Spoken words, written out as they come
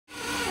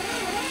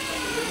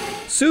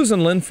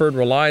Susan Linford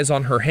relies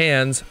on her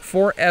hands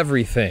for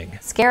everything.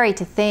 Scary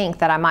to think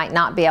that I might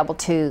not be able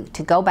to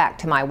go back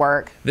to my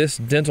work. This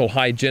dental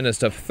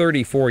hygienist of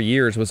 34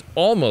 years was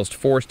almost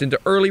forced into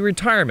early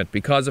retirement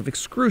because of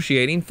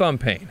excruciating thumb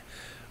pain.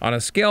 On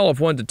a scale of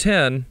 1 to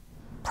 10,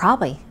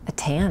 probably a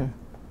 10.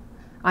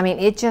 I mean,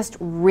 it just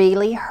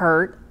really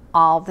hurt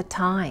all the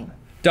time.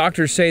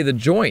 Doctors say the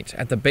joint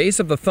at the base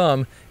of the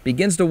thumb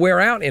begins to wear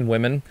out in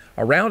women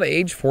around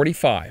age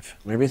 45.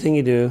 Everything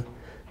you do,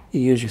 you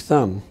use your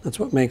thumb. That's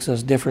what makes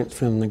us different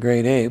from the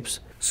great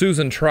apes.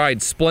 Susan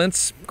tried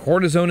splints,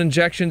 cortisone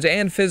injections,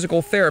 and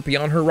physical therapy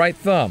on her right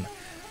thumb.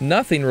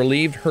 Nothing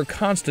relieved her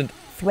constant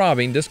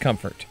throbbing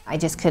discomfort. I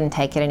just couldn't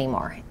take it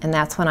anymore, and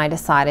that's when I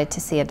decided to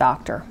see a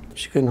doctor.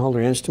 She couldn't hold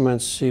her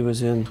instruments. She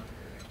was in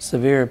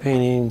severe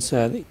pain and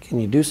said,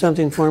 "Can you do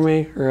something for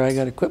me, or I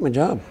got to quit my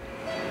job?"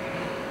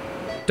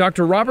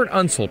 Dr. Robert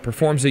Unsell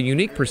performs a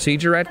unique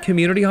procedure at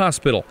Community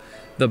Hospital.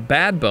 The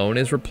bad bone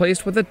is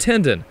replaced with a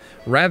tendon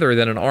rather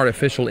than an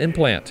artificial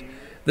implant.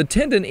 The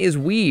tendon is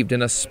weaved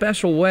in a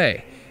special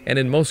way, and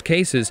in most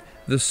cases,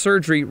 the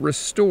surgery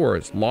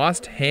restores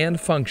lost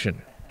hand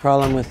function.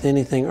 Problem with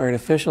anything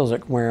artificial is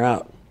it can wear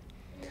out.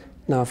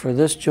 Now for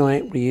this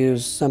joint, we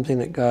use something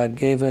that God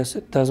gave us.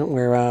 It doesn't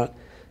wear out,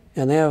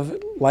 and they have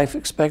life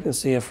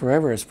expectancy of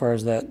forever as far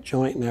as that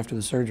joint and after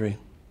the surgery.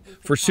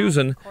 For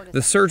Susan,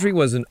 the surgery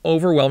was an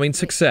overwhelming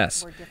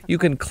success. You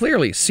can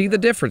clearly see the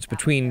difference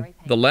between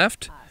the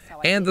left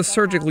and the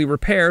surgically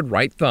repaired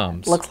right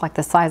thumbs. Looks like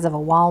the size of a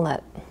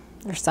walnut.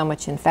 There's so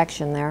much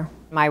infection there.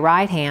 My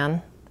right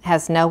hand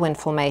has no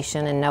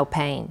inflammation and no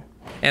pain.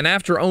 And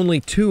after only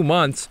 2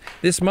 months,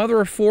 this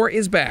mother of 4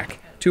 is back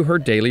to her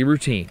daily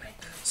routine,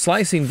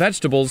 slicing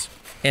vegetables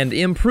and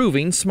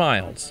improving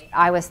smiles.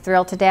 I was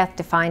thrilled to death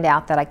to find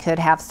out that I could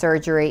have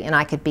surgery and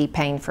I could be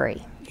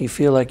pain-free. You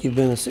feel like you've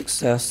been a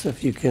success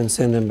if you can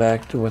send them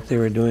back to what they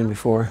were doing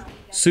before.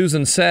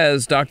 Susan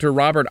says Dr.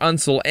 Robert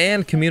Unsell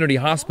and Community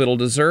Hospital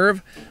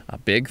deserve a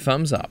big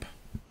thumbs up.